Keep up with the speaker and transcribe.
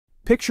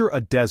Picture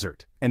a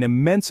desert, an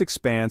immense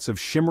expanse of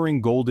shimmering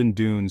golden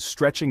dunes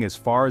stretching as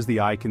far as the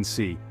eye can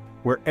see,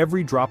 where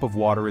every drop of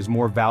water is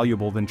more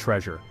valuable than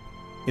treasure.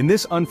 In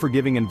this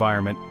unforgiving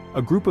environment,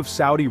 a group of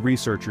Saudi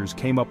researchers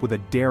came up with a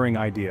daring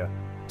idea: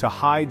 to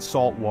hide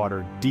salt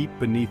water deep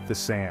beneath the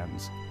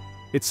sands.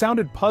 It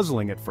sounded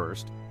puzzling at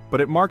first, but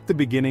it marked the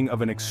beginning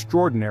of an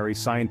extraordinary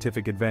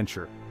scientific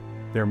adventure.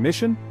 Their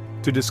mission?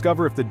 To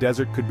discover if the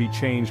desert could be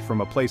changed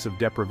from a place of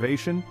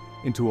deprivation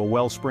into a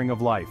wellspring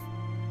of life.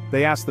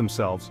 They asked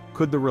themselves,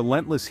 could the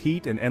relentless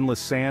heat and endless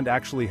sand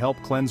actually help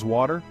cleanse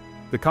water?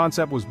 The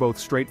concept was both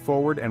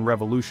straightforward and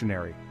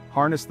revolutionary: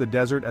 harness the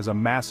desert as a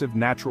massive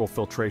natural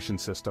filtration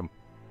system.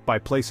 By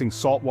placing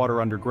salt water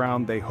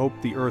underground, they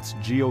hoped the Earth's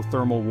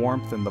geothermal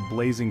warmth and the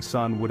blazing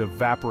sun would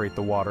evaporate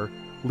the water,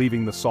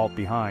 leaving the salt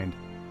behind.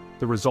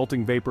 The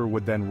resulting vapor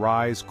would then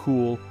rise,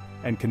 cool,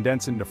 and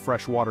condense into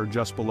fresh water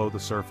just below the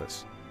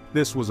surface.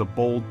 This was a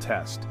bold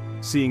test,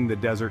 seeing the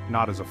desert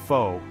not as a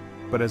foe,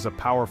 but as a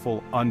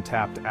powerful,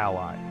 untapped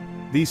ally.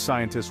 These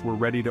scientists were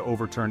ready to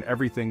overturn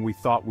everything we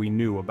thought we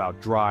knew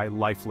about dry,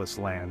 lifeless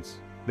lands.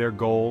 Their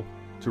goal?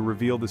 To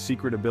reveal the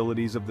secret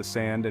abilities of the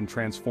sand and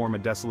transform a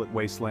desolate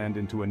wasteland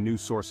into a new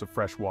source of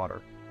fresh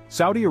water.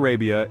 Saudi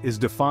Arabia is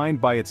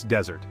defined by its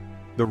desert.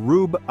 The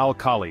Rub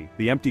al-Khali,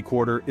 the empty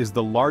quarter, is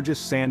the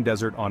largest sand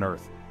desert on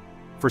Earth.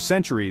 For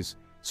centuries,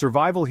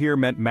 survival here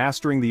meant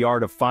mastering the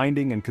art of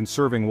finding and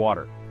conserving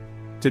water.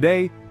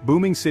 Today,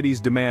 booming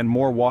cities demand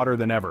more water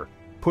than ever,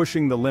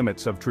 pushing the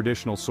limits of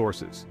traditional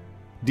sources.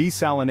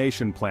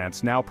 Desalination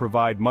plants now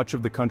provide much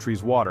of the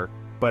country's water,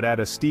 but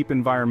at a steep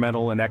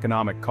environmental and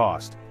economic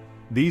cost.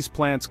 These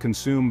plants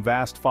consume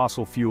vast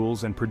fossil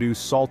fuels and produce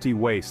salty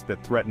waste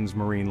that threatens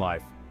marine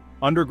life.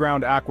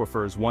 Underground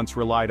aquifers once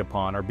relied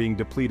upon are being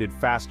depleted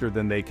faster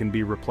than they can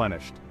be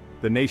replenished.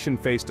 The nation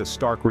faced a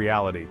stark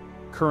reality: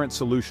 current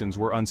solutions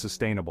were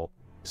unsustainable.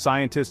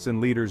 Scientists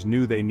and leaders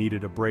knew they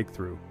needed a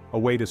breakthrough, a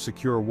way to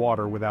secure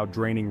water without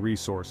draining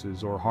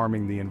resources or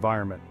harming the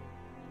environment.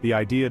 The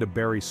idea to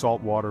bury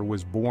salt water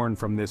was born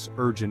from this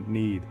urgent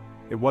need.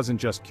 It wasn't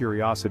just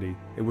curiosity,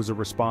 it was a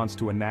response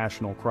to a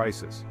national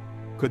crisis.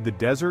 Could the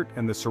desert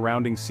and the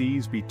surrounding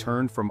seas be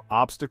turned from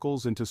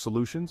obstacles into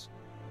solutions?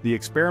 The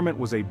experiment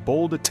was a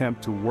bold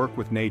attempt to work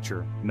with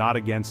nature, not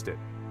against it.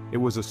 It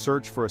was a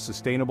search for a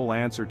sustainable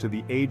answer to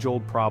the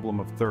age-old problem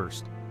of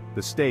thirst.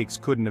 The stakes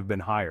couldn't have been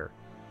higher.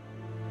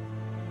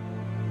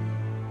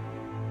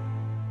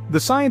 The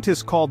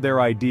scientists called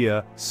their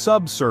idea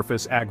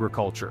subsurface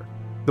agriculture.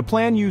 The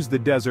plan used the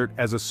desert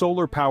as a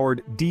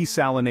solar-powered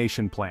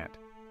desalination plant.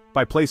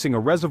 By placing a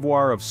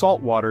reservoir of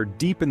salt water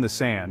deep in the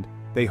sand,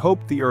 they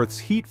hoped the Earth's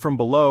heat from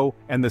below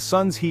and the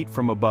sun's heat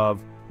from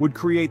above would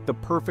create the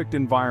perfect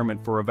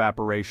environment for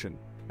evaporation.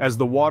 As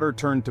the water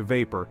turned to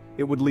vapor,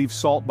 it would leave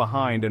salt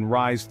behind and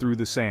rise through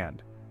the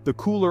sand. The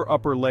cooler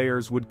upper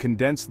layers would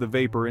condense the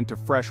vapor into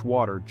fresh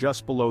water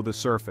just below the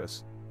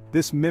surface.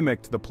 This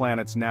mimicked the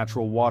planet's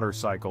natural water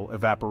cycle: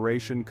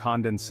 evaporation,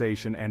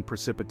 condensation, and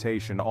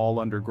precipitation all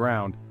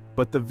underground,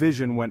 but the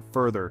vision went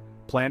further: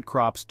 plant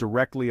crops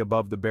directly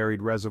above the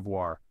buried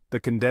reservoir. The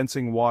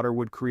condensing water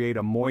would create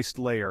a moist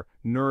layer,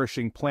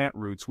 nourishing plant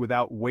roots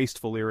without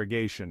wasteful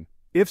irrigation.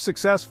 If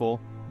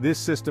successful, this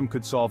system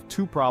could solve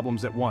two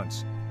problems at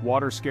once: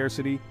 water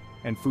scarcity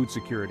and food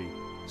security.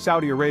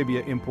 Saudi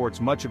Arabia imports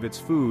much of its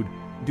food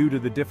due to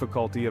the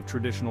difficulty of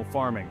traditional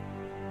farming.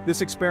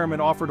 This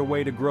experiment offered a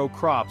way to grow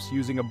crops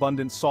using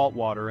abundant salt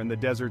water and the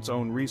desert's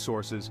own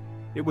resources.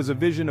 It was a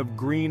vision of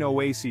green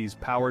oases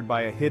powered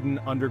by a hidden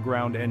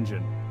underground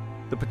engine.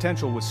 The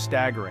potential was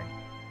staggering.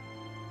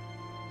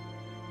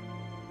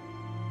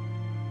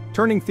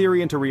 Turning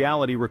theory into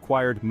reality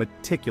required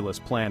meticulous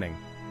planning.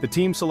 The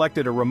team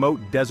selected a remote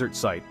desert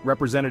site,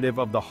 representative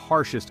of the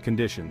harshest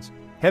conditions.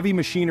 Heavy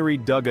machinery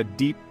dug a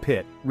deep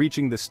pit,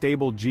 reaching the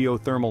stable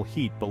geothermal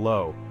heat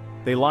below.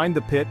 They lined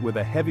the pit with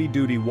a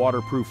heavy-duty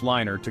waterproof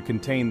liner to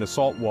contain the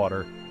salt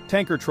water.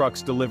 Tanker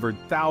trucks delivered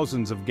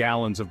thousands of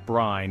gallons of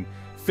brine,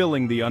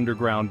 filling the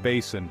underground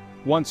basin.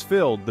 Once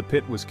filled, the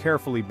pit was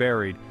carefully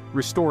buried,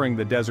 restoring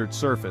the desert's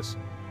surface.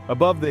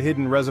 Above the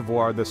hidden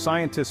reservoir, the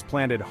scientists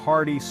planted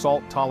hardy,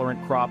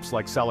 salt-tolerant crops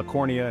like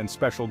salicornia and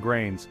special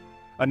grains.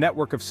 A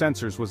network of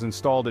sensors was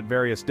installed at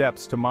various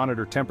depths to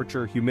monitor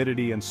temperature,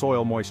 humidity, and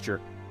soil moisture.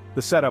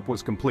 The setup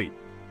was complete: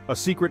 a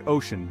secret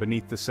ocean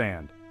beneath the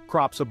sand,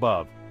 crops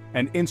above,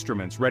 and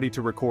instruments ready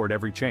to record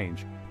every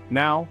change.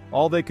 Now,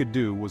 all they could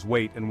do was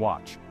wait and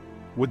watch.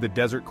 Would the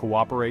desert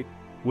cooperate?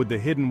 Would the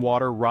hidden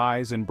water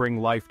rise and bring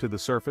life to the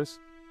surface?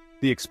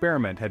 The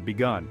experiment had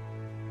begun.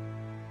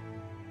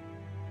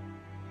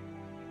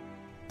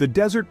 The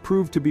desert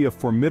proved to be a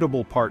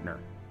formidable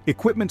partner.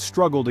 Equipment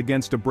struggled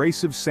against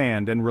abrasive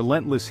sand and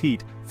relentless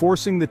heat,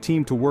 forcing the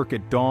team to work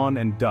at dawn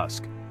and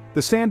dusk.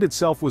 The sand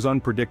itself was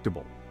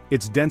unpredictable.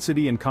 Its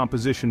density and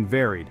composition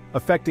varied,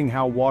 affecting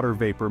how water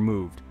vapor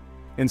moved.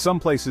 In some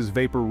places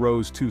vapor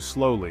rose too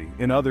slowly,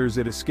 in others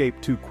it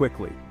escaped too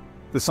quickly.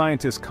 The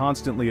scientists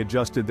constantly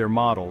adjusted their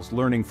models,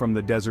 learning from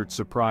the desert's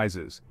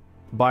surprises.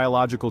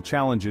 Biological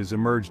challenges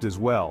emerged as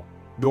well.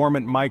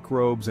 Dormant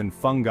microbes and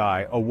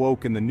fungi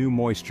awoke in the new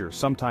moisture,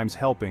 sometimes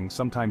helping,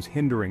 sometimes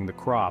hindering the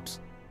crops.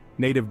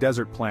 Native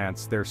desert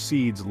plants, their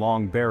seeds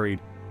long buried,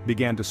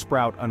 began to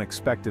sprout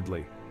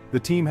unexpectedly. The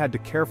team had to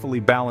carefully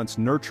balance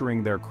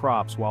nurturing their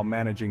crops while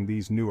managing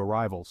these new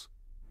arrivals.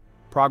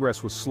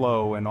 Progress was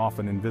slow and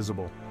often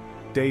invisible.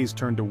 Days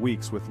turned to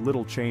weeks with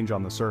little change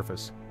on the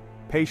surface.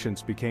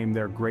 Patience became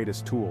their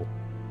greatest tool.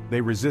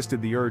 They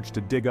resisted the urge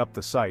to dig up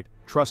the site,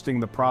 trusting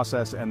the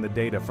process and the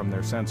data from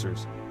their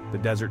sensors. The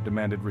desert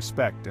demanded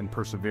respect and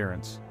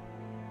perseverance.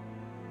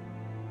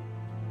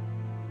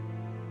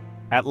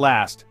 At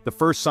last, the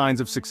first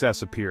signs of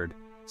success appeared.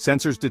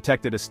 Sensors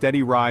detected a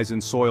steady rise in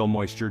soil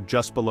moisture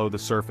just below the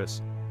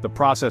surface. The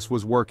process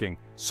was working,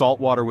 salt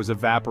water was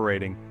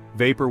evaporating,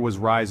 vapor was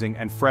rising,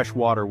 and fresh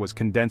water was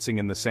condensing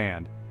in the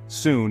sand.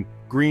 Soon,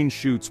 green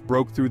shoots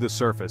broke through the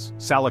surface,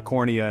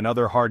 Salicornia and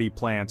other hardy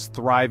plants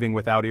thriving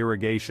without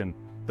irrigation.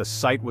 The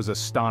sight was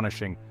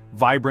astonishing,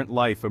 vibrant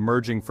life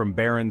emerging from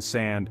barren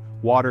sand,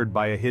 watered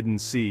by a hidden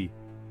sea.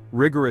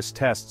 Rigorous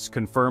tests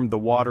confirmed the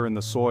water in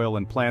the soil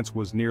and plants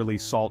was nearly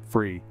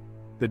salt-free.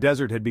 The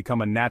desert had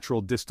become a natural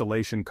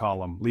distillation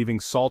column, leaving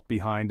salt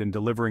behind and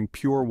delivering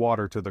pure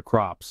water to the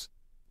crops.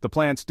 The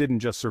plants didn't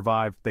just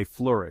survive, they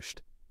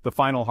flourished. The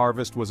final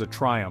harvest was a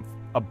triumph,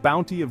 a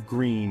bounty of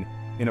green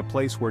in a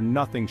place where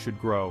nothing should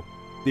grow.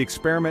 The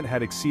experiment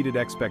had exceeded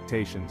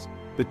expectations.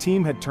 The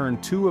team had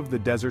turned two of the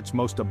desert's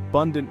most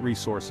abundant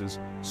resources,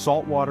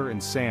 salt water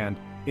and sand,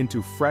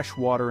 into fresh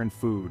water and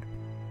food.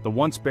 The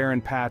once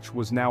barren patch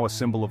was now a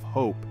symbol of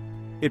hope.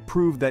 It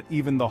proved that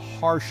even the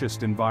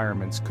harshest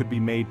environments could be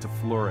made to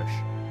flourish.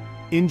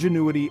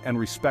 Ingenuity and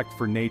respect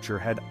for nature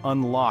had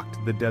unlocked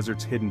the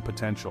desert's hidden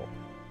potential.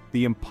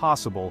 The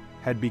impossible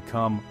had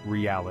become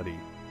reality.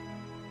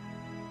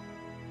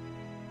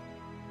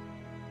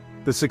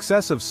 The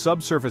success of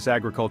subsurface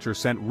agriculture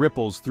sent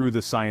ripples through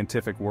the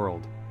scientific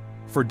world.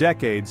 For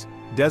decades,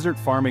 desert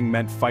farming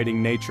meant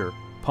fighting nature,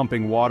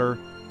 pumping water,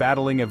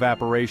 battling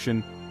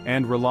evaporation,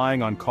 and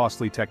relying on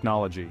costly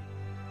technology.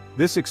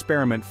 This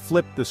experiment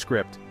flipped the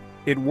script.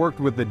 It worked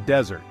with the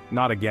desert,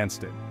 not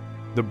against it.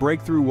 The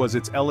breakthrough was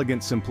its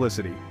elegant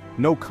simplicity.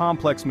 No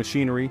complex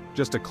machinery,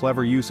 just a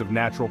clever use of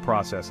natural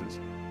processes.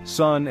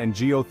 Sun and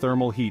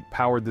geothermal heat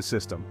powered the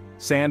system.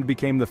 Sand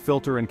became the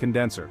filter and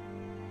condenser.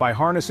 By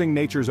harnessing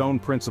nature's own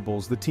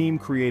principles, the team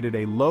created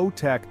a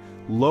low-tech,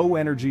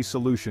 low-energy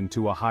solution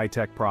to a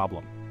high-tech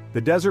problem.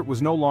 The desert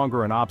was no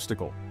longer an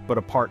obstacle, but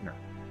a partner.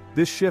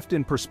 This shift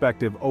in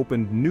perspective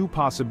opened new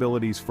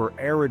possibilities for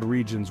arid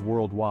regions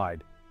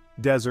worldwide.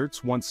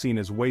 Deserts, once seen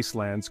as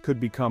wastelands, could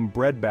become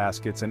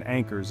breadbaskets and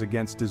anchors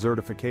against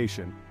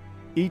desertification.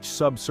 Each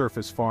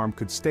subsurface farm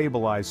could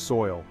stabilize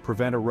soil,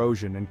 prevent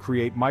erosion, and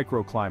create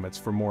microclimates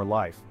for more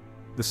life.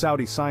 The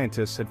Saudi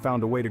scientists had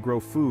found a way to grow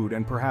food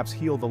and perhaps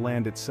heal the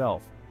land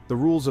itself. The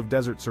rules of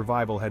desert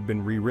survival had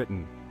been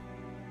rewritten.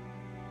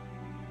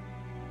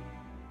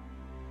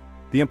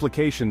 The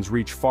implications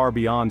reach far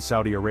beyond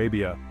Saudi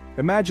Arabia.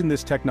 Imagine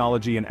this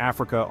technology in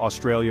Africa,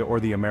 Australia, or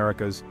the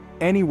Americas.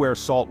 Anywhere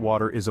salt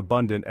water is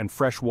abundant and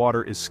fresh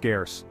water is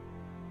scarce.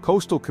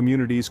 Coastal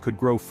communities could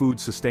grow food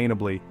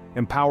sustainably,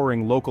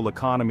 empowering local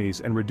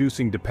economies and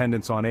reducing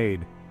dependence on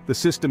aid. The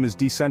system is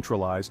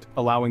decentralized,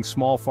 allowing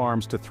small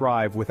farms to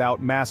thrive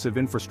without massive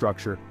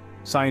infrastructure.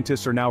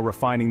 Scientists are now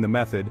refining the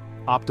method,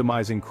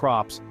 optimizing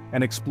crops,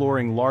 and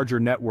exploring larger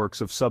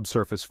networks of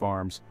subsurface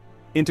farms.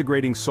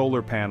 Integrating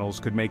solar panels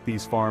could make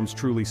these farms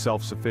truly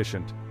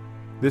self-sufficient.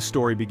 This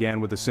story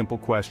began with a simple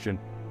question.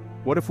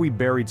 What if we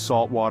buried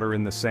salt water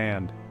in the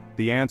sand?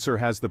 The answer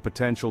has the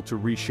potential to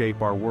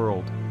reshape our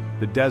world.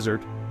 The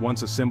desert,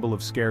 once a symbol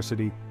of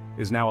scarcity,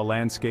 is now a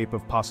landscape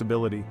of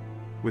possibility.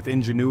 With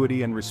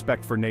ingenuity and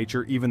respect for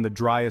nature, even the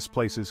driest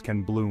places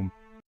can bloom.